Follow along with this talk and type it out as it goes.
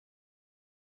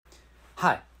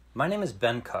Hi, my name is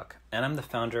Ben Cook, and I'm the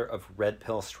founder of Red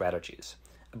Pill Strategies,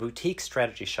 a boutique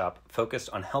strategy shop focused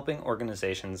on helping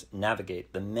organizations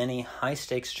navigate the many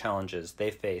high-stakes challenges they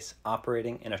face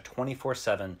operating in a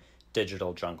 24/7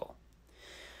 digital jungle.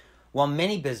 While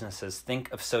many businesses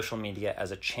think of social media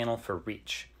as a channel for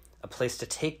reach, a place to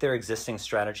take their existing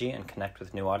strategy and connect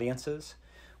with new audiences,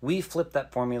 we flip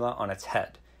that formula on its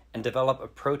head and develop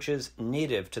approaches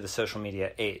native to the social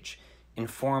media age,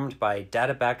 informed by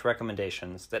data-backed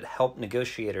recommendations that help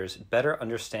negotiators better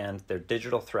understand their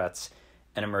digital threats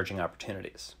and emerging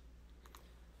opportunities.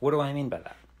 What do I mean by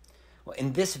that? Well,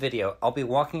 in this video, I'll be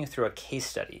walking you through a case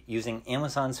study using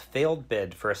Amazon's failed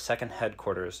bid for a second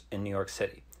headquarters in New York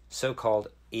City, so-called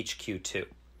HQ2.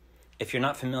 If you're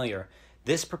not familiar,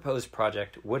 this proposed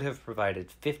project would have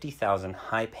provided 50,000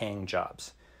 high-paying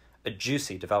jobs, a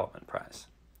juicy development prize.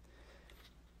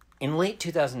 In late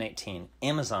 2018,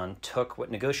 Amazon took what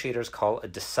negotiators call a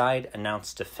decide,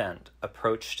 announce, defend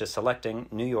approach to selecting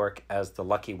New York as the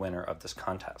lucky winner of this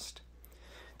contest.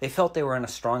 They felt they were in a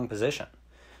strong position.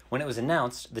 When it was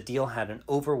announced, the deal had an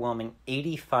overwhelming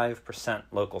 85%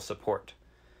 local support.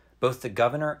 Both the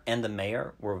governor and the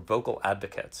mayor were vocal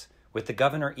advocates, with the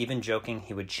governor even joking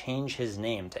he would change his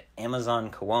name to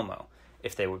Amazon Cuomo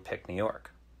if they would pick New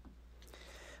York.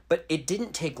 But it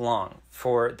didn't take long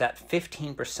for that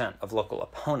 15% of local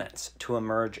opponents to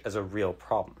emerge as a real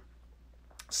problem.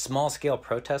 Small-scale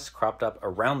protests cropped up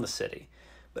around the city,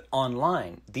 but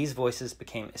online, these voices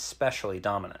became especially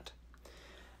dominant.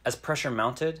 As pressure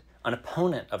mounted, an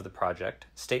opponent of the project,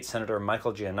 State Senator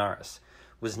Michael Gianaris,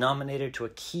 was nominated to a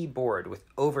key board with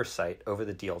oversight over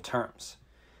the deal terms.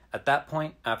 At that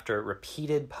point, after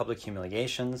repeated public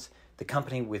humiliations, the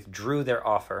company withdrew their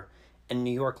offer, and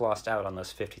New York lost out on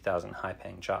those 50,000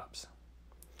 high-paying jobs.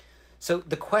 So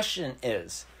the question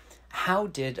is, how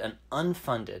did an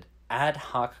unfunded, ad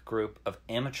hoc group of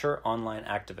amateur online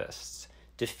activists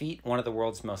defeat one of the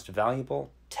world's most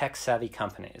valuable, tech-savvy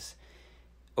companies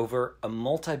over a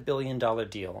multi-billion-dollar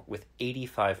deal with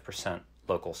 85%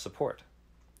 local support?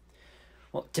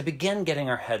 Well, to begin getting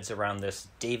our heads around this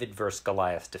David versus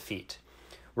Goliath defeat,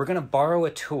 we're going to borrow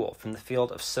a tool from the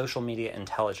field of social media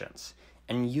intelligence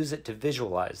and use it to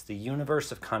visualize the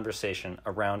universe of conversation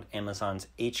around Amazon's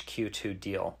HQ2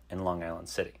 deal in Long Island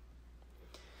City.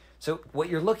 So what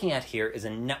you're looking at here is a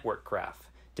network graph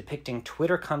depicting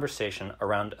Twitter conversation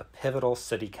around a pivotal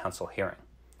city council hearing.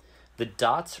 The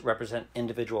dots represent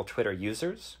individual Twitter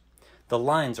users, the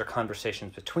lines are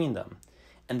conversations between them,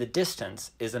 and the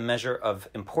distance is a measure of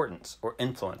importance or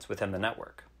influence within the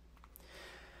network.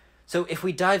 So if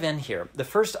we dive in here, the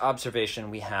first observation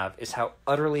we have is how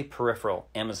utterly peripheral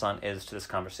Amazon is to this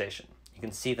conversation. You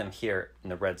can see them here in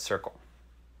the red circle.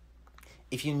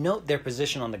 If you note their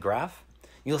position on the graph,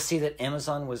 you'll see that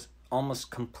Amazon was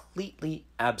almost completely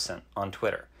absent on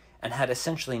Twitter and had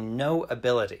essentially no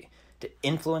ability to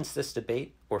influence this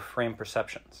debate or frame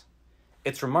perceptions.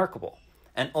 It's remarkable,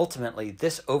 and ultimately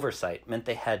this oversight meant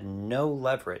they had no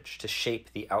leverage to shape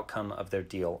the outcome of their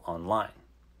deal online.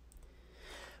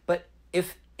 But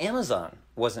if Amazon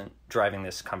wasn't driving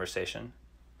this conversation,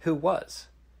 who was?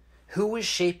 Who was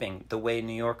shaping the way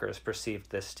New Yorkers perceived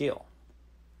this deal?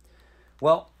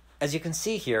 Well, as you can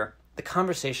see here, the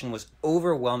conversation was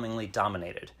overwhelmingly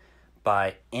dominated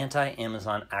by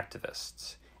anti-Amazon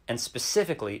activists, and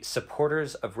specifically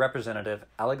supporters of Representative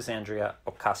Alexandria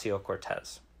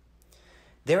Ocasio-Cortez.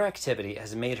 Their activity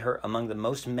has made her among the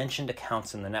most mentioned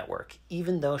accounts in the network,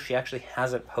 even though she actually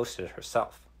hasn't posted it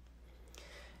herself.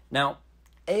 Now,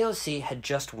 AOC had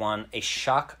just won a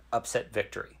shock upset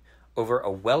victory over a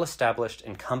well-established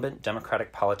incumbent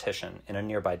Democratic politician in a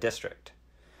nearby district.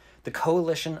 The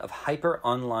coalition of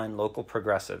hyper-online local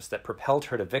progressives that propelled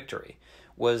her to victory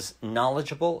was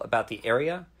knowledgeable about the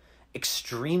area,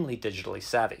 extremely digitally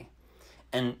savvy,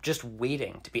 and just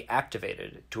waiting to be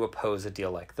activated to oppose a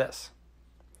deal like this.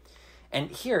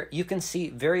 And here you can see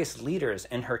various leaders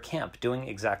in her camp doing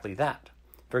exactly that.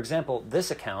 For example,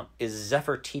 this account is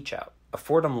Zephyr Teachout, a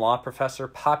Fordham law professor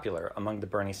popular among the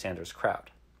Bernie Sanders crowd.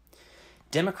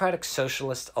 Democratic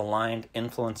Socialist-aligned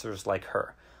influencers like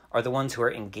her are the ones who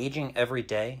are engaging every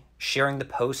day, sharing the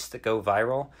posts that go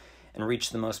viral and reach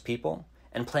the most people,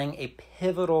 and playing a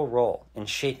pivotal role in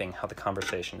shaping how the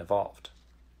conversation evolved.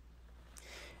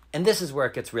 And this is where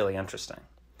it gets really interesting,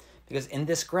 because in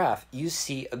this graph, you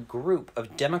see a group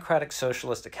of Democratic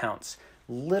Socialist accounts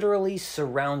literally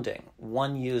surrounding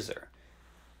one user,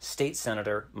 State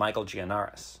Senator Michael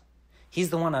Gianaris. He's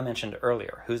the one I mentioned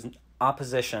earlier, whose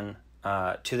opposition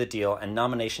to the deal and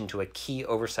nomination to a key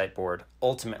oversight board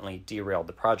ultimately derailed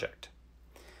the project.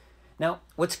 Now,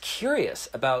 what's curious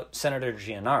about Senator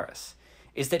Gianaris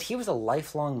is that he was a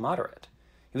lifelong moderate.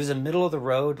 He was a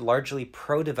middle-of-the-road, largely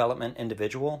pro-development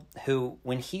individual who,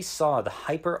 when he saw the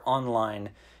hyper-online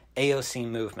AOC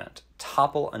movement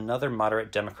topple another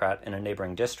moderate Democrat in a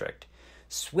neighboring district,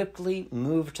 swiftly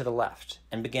moved to the left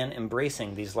and began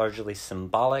embracing these largely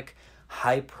symbolic,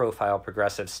 high-profile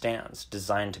progressive stands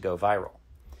designed to go viral.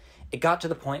 It got to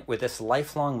the point where this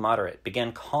lifelong moderate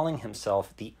began calling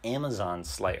himself the Amazon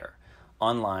Slayer,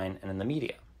 online and in the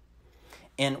media.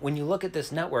 And when you look at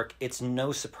this network, it's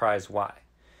no surprise why.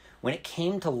 When it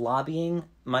came to lobbying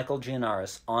Michael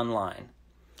Gianaris online,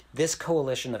 this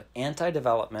coalition of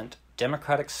anti-development,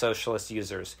 democratic socialist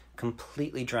users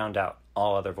completely drowned out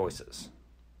all other voices.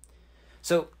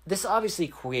 So this obviously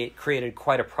created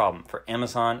quite a problem for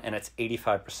Amazon and its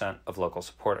 85% of local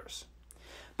supporters.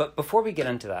 But before we get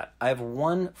into that, I have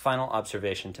one final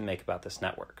observation to make about this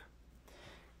network.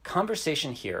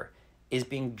 Conversation here is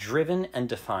being driven and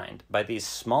defined by these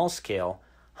small-scale,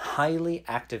 highly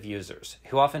active users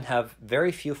who often have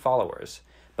very few followers,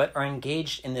 but are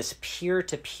engaged in this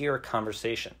peer-to-peer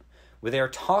conversation where they are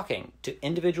talking to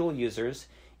individual users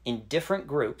in different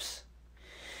groups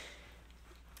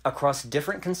across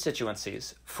different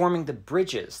constituencies, forming the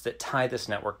bridges that tie this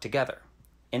network together.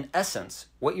 In essence,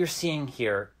 what you're seeing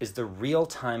here is the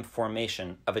real-time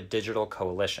formation of a digital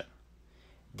coalition.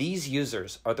 These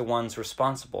users are the ones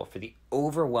responsible for the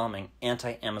overwhelming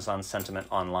anti-Amazon sentiment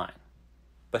online.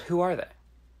 But who are they?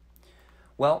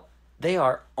 Well, they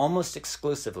are almost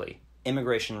exclusively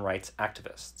immigration rights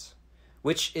activists,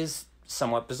 which is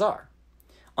somewhat bizarre.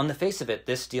 On the face of it,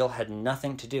 this deal had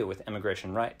nothing to do with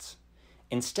immigration rights.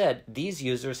 Instead, these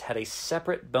users had a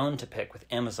separate bone to pick with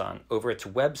Amazon over its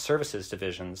Web Services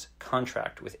Division's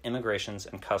contract with Immigrations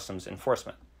and Customs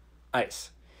Enforcement,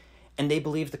 ICE, and they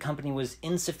believed the company was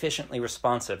insufficiently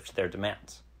responsive to their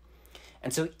demands.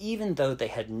 And so even though they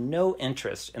had no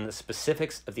interest in the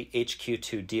specifics of the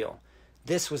HQ2 deal,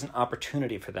 this was an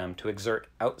opportunity for them to exert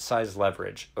outsized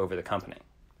leverage over the company.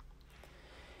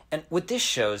 And what this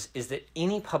shows is that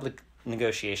any public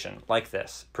negotiation like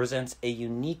this presents a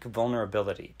unique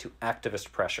vulnerability to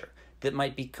activist pressure that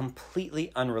might be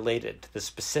completely unrelated to the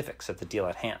specifics of the deal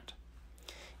at hand.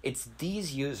 It's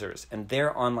these users and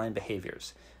their online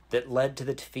behaviors that led to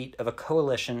the defeat of a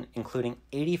coalition including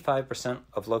 85%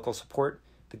 of local support,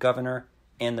 the governor,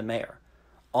 and the mayor,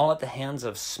 all at the hands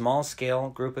of a small-scale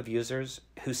group of users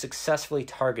who successfully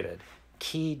targeted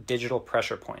key digital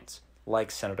pressure points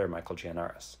like Senator Michael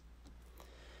Gianaris.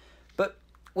 But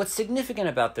what's significant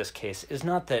about this case is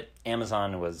not that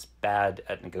Amazon was bad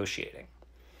at negotiating.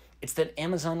 It's that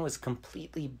Amazon was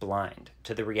completely blind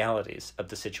to the realities of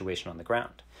the situation on the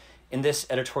ground. In this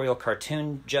editorial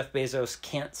cartoon, Jeff Bezos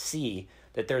can't see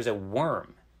that there's a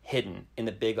worm hidden in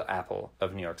the Big Apple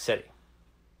of New York City.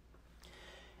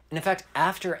 And in fact,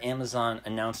 after Amazon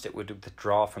announced it would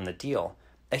withdraw from the deal,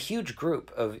 a huge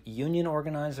group of union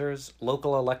organizers,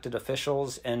 local elected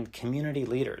officials, and community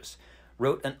leaders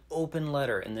wrote an open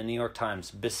letter in the New York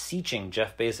Times beseeching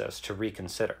Jeff Bezos to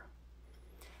reconsider.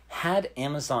 Had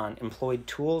Amazon employed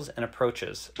tools and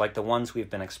approaches like the ones we've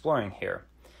been exploring here,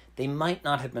 they might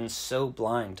not have been so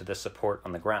blind to the support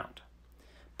on the ground.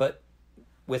 But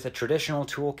with a traditional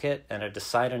toolkit and a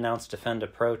decide, announce, defend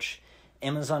approach,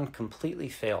 Amazon completely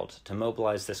failed to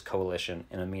mobilize this coalition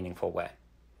in a meaningful way.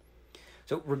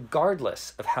 So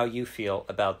regardless of how you feel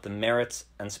about the merits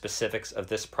and specifics of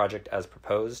this project as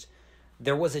proposed,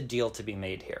 there was a deal to be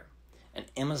made here, and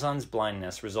Amazon's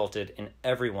blindness resulted in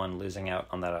everyone losing out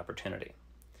on that opportunity.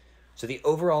 So the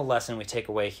overall lesson we take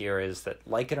away here is that,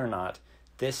 like it or not,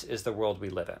 this is the world we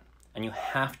live in, and you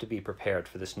have to be prepared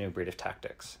for this new breed of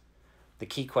tactics. The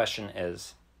key question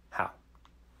is, how?